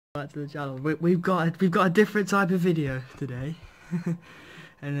Back to the channel. We've got a different type of video today,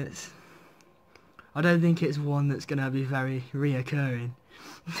 and I don't think it's one that's gonna be very reoccurring.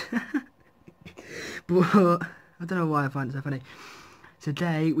 But I don't know why I find it so funny.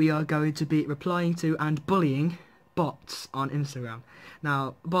 Today we are going to be replying to and bullying bots on Instagram.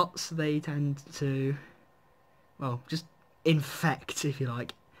 Now bots, they tend to, well, just infect, if you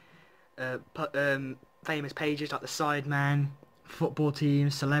like, famous pages like the Sidemen, football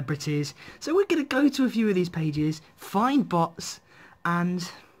teams, celebrities. So we're going to go to a few of these pages, find bots, and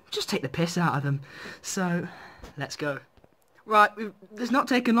just take the piss out of them. So let's go. Right, it's not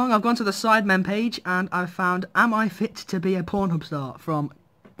taken long. I've gone to the Sidemen page and I've found Am I Fit to Be a Pornhub Star from,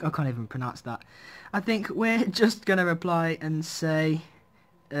 I can't even pronounce that. I think we're just going to reply and say,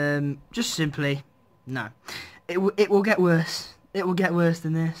 just simply, no. It will get worse. It will get worse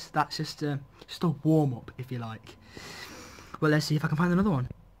than this. That's just a warm-up, if you like. Well, let's see if I can find another one.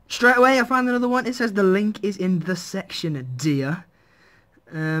 Straight away, I found another one. It says the link is in the section, dear.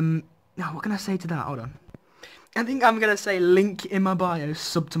 Now, what can I say to that? Hold on. I think I'm going to say link in my bio,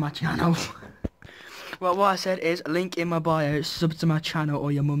 sub to my channel. Well, what I said is link in my bio, sub to my channel,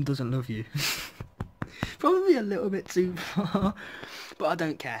 or your mum doesn't love you. Probably a little bit too far, but I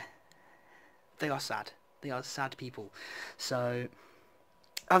don't care. They are sad. They are sad people. So,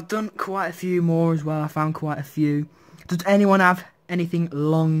 I've done quite a few more as well. I found quite a few. Does anyone have anything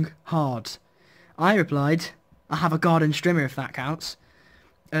long, hard? I replied, I have a garden strimmer if that counts.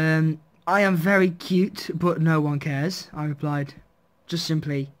 I am very cute, but no one cares. I replied, just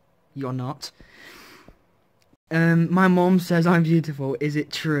simply, you're not. My mom says I'm beautiful. Is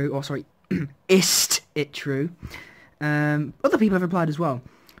it true? Or sorry, is it true? Other people have replied as well.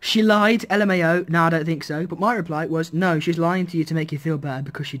 She lied, LMAO. No, I don't think so. But my reply was, no, she's lying to you to make you feel better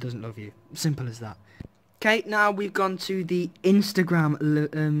because she doesn't love you. Simple as that. Okay, now we've gone to the Instagram,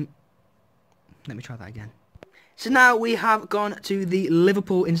 let me try that again. So now we have gone to the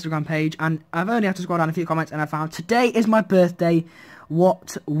Liverpool Instagram page, and I've only had to scroll down a few comments, and I found, today is my birthday,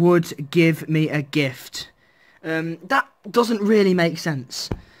 what would give me a gift? That doesn't really make sense.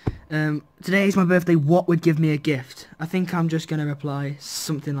 Today is my birthday, what would give me a gift? I think I'm just going to reply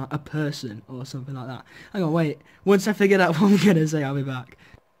something like a person, or something like that. Hang on, wait, once I figure out what I'm going to say, I'll be back.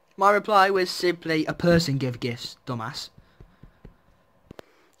 My reply was simply, a person give gifts, dumbass.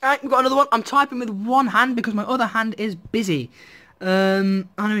 Alright, we've got another one. I'm typing with one hand because my other hand is busy. I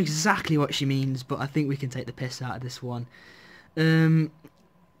know exactly what she means, but I think we can take the piss out of this one. So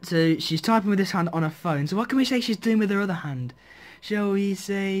she's typing with this hand on her phone. So what can we say she's doing with her other hand? Shall we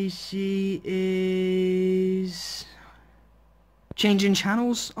say she is changing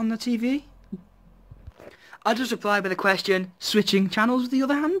channels on the TV? I just replied with a question, switching channels with the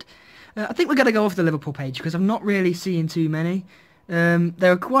other hand. I think we're going to go off the Liverpool page because I'm not really seeing too many.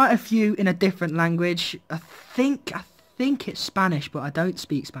 There are quite a few in a different language. I think it's Spanish, but I don't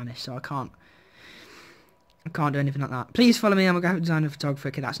speak Spanish, so I can't do anything like that. Please follow me. I'm a graphic designer and photographer.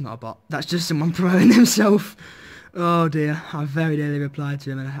 Okay, that's not a bot. That's just someone promoting himself. Oh dear. I very nearly replied to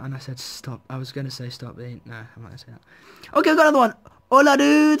him and I said stop. I was going to say stop. No, I'm not going to say that. Okay, I've got another one. Hola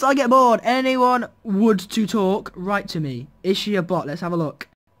dudes, I get bored. Anyone would to talk, write to me. Is she a bot? Let's have a look.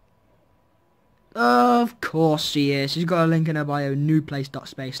 Of course she is. She's got a link in her bio,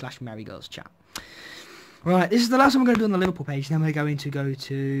 newplace.space/merrygirlschat. Right, this is the last one I'm going to do on the Liverpool page. Then we're going to go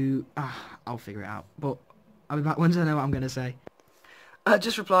to... I'll figure it out. But I'll be back once I know what I'm going to say. I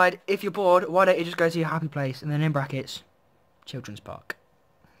just replied, if you're bored, why don't you just go to your happy place? And then in brackets, Children's Park.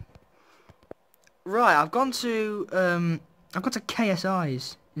 Right, I've gone to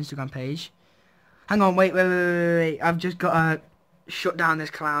KSI's Instagram page. Hang on, wait. I've just got to shut down this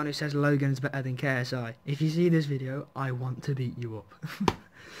clown who says Logan's better than KSI. If you see this video, I want to beat you up.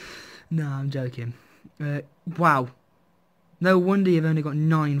 No, I'm joking. Wow. No wonder you've only got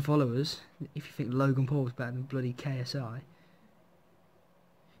 9 followers, if you think Logan Paul's better than bloody KSI.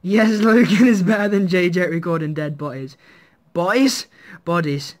 Yes, Logan is better than JJ recording dead bodies. Bodies?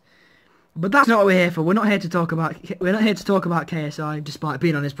 Bodies. But that's not what we're here for. We're not here to talk about KSI, despite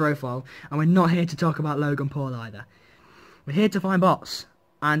being on his profile, and we're not here to talk about Logan Paul either. We're here to find bots,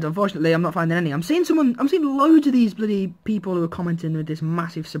 and unfortunately, I'm not finding any. I'm seeing loads of these bloody people who are commenting with this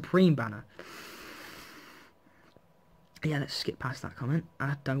massive Supreme banner. Yeah, let's skip past that comment.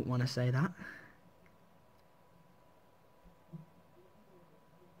 I don't want to say that.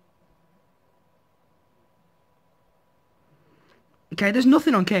 Okay, there's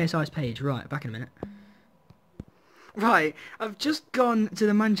nothing on KSI's page. Right, back in a minute. Right, I've just gone to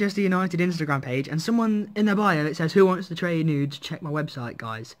the Manchester United Instagram page, and someone in their bio, it says, who wants to trade nudes? Check my website,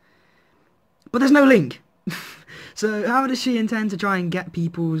 guys. But there's no link. So how does she intend to try and get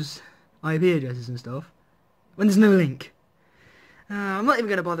people's IP addresses and stuff when there's no link? I'm not even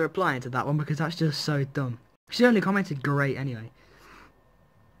going to bother replying to that one because that's just so dumb. She only commented great anyway.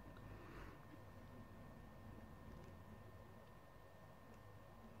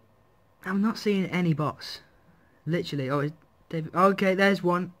 I'm not seeing any bots. Literally. Oh, it's David. Okay, there's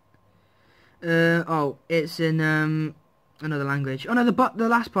one. Oh, it's in another language. Oh no, the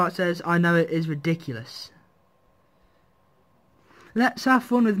last part says, "I know it is ridiculous. Let's have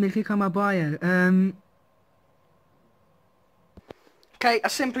fun with me. Click on my bio." Okay, I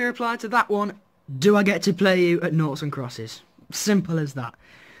simply replied to that one. Do I get to play you at Noughts and Crosses? Simple as that.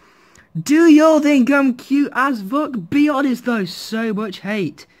 Do you think I'm cute as fuck? Be honest though, so much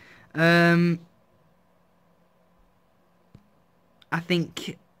hate. I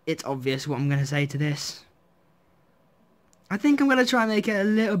think it's obvious what I'm going to say to this. I think I'm going to try and make it a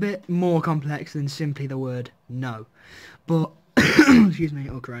little bit more complex than simply the word no. But, excuse me,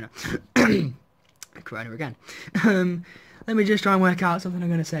 oh corona. Corona again. Let me just try and work out something I'm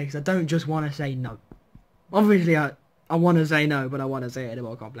going to say, because I don't just want to say no. Obviously, I want to say no, but I want to say it in a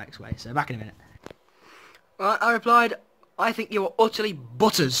more complex way. So, back in a minute. Well, I replied, "I think you are utterly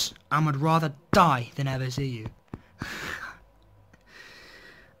butters and would rather die than ever see you."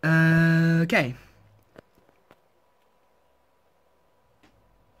 Okay.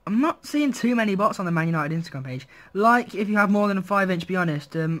 I'm not seeing too many bots on the Man United Instagram page. Like, if you have more than a 5-inch, be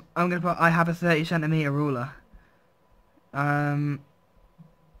honest. I'm going to put, I have a 30cm ruler.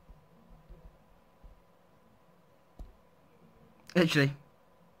 Literally.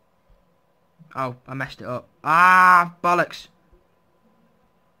 Oh, I messed it up. Ah, bollocks.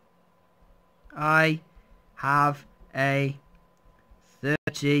 I have a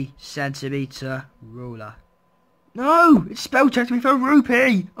 30cm ruler. No! It spell checked me for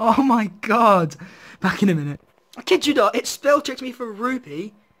rupee! Oh my god! Back in a minute. I kid you not, it spell checked me for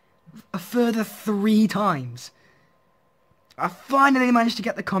rupee a further 3 times. I finally managed to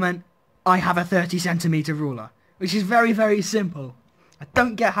get the comment, "I have a 30cm ruler," which is very, very simple. I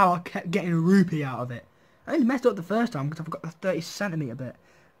don't get how I kept getting a rupee out of it. I only messed up the first time because I forgot the 30cm bit.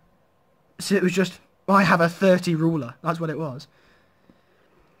 So it was just, "I have a 30 ruler." That's what it was.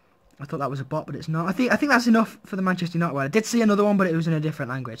 I thought that was a bot, but it's not. I think that's enough for the Manchester United one. I did see another one, but it was in a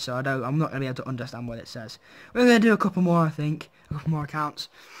different language, so I'm not going to be able to understand what it says. We're going to do a couple more, I think. A couple more accounts.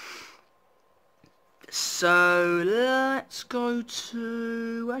 So, let's go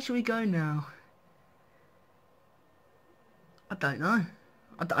to... Where should we go now? I don't know.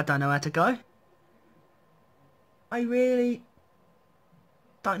 I don't know where to go. I really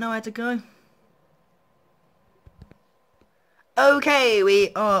don't know where to go. Okay,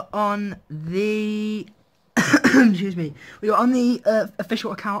 we are on the... excuse me. We are on the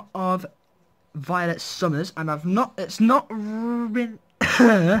official account of Violet Summers, and it's not been...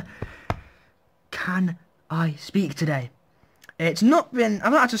 Can I speak today? I've not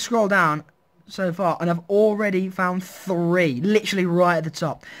had to scroll down so far, and I've already found 3, literally right at the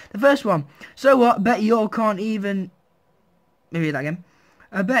top. The first one, "So what, bet you all can't even..." Maybe that again.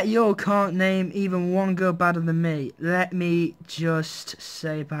 "I bet you all can't name even one girl better than me." Let me just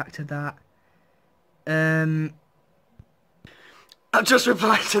say back to that. I've just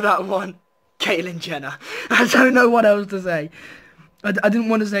replied to that one. Caitlyn Jenner. I don't know what else to say. I didn't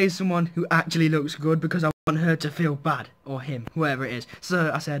want to say someone who actually looks good because I want her to feel bad. Or him, whoever it is.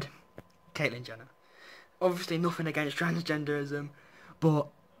 So I said, Caitlyn Jenner. Obviously nothing against transgenderism, but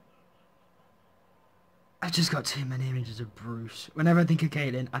I've just got too many images of Bruce. Whenever I think of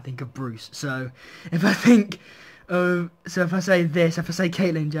Caitlyn, I think of Bruce. So if I think of... So if I say this, if I say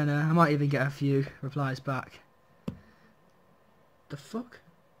Caitlyn Jenner, I might even get a few replies back. The fuck?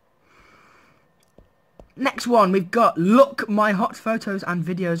 Next one, we've got, "Look, my hot photos and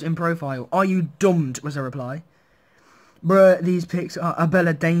videos in profile. Are you dummed?" was a reply. "Bruh, these pics are a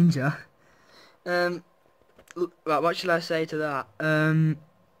bella danger." Right, what shall I say to that?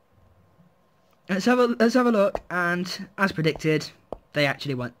 Let's have a look, and as predicted, they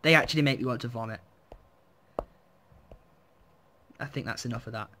actually make me want to vomit. I think that's enough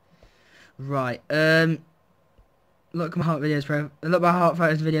of that. Right, look my hot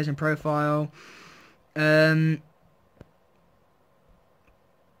photos and videos in profile.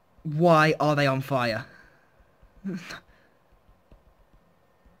 Why are they on fire? No,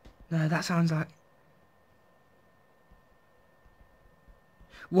 that sounds like...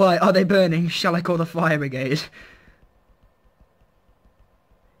 Why are they burning? Shall I call the fire brigade?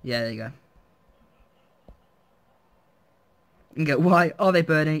 Yeah, there you go. You can go, "Why are they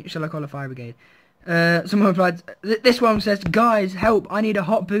burning? Shall I call the fire brigade?" Someone replied, this one says, "Guys, help, I need a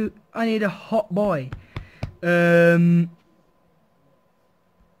hot boot. I need a hot boy."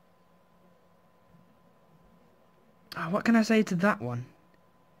 What can I say to that one?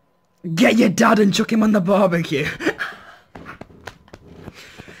 Get your dad and chuck him on the barbecue.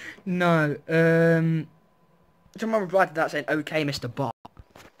 No, someone replied to that saying, okay, Mr. Bot.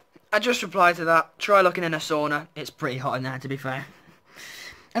 I just replied to that, try looking in a sauna. It's pretty hot in there, to be fair.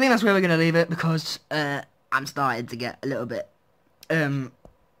 I think that's where we're going to leave it, because I'm starting to get a little bit, I'm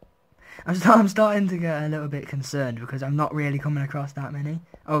starting to get a little bit concerned, because I'm not really coming across that many.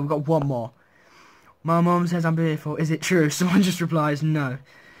 Oh, we've got one more. My mum says I'm beautiful. Is it true? Someone just replies, no.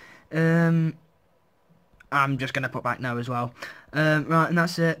 I'm just going to put back no as well. Right, and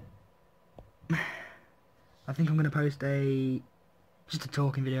that's it. I think I'm going to post just a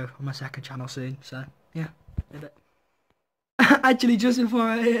talking video on my second channel soon, so, yeah, in a bit. Actually, just before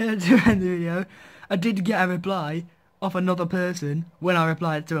I end the video, I did get a reply off another person when I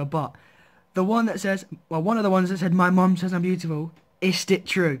replied to a bot. The one that says, well, one of the ones that said, my mum says I'm beautiful, is it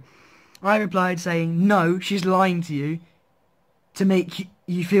true? I replied saying, no, she's lying to you to make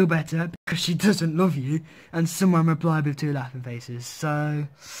you feel better because she doesn't love you, and someone replied with 2 laughing faces, so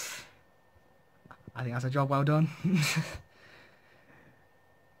I think that's a job well done.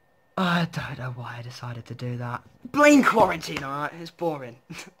 I don't know why I decided to do that. Blame quarantine, alright? It's boring.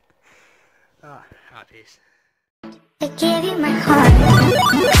 Alright, peace. I gave you my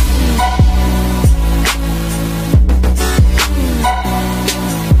heart.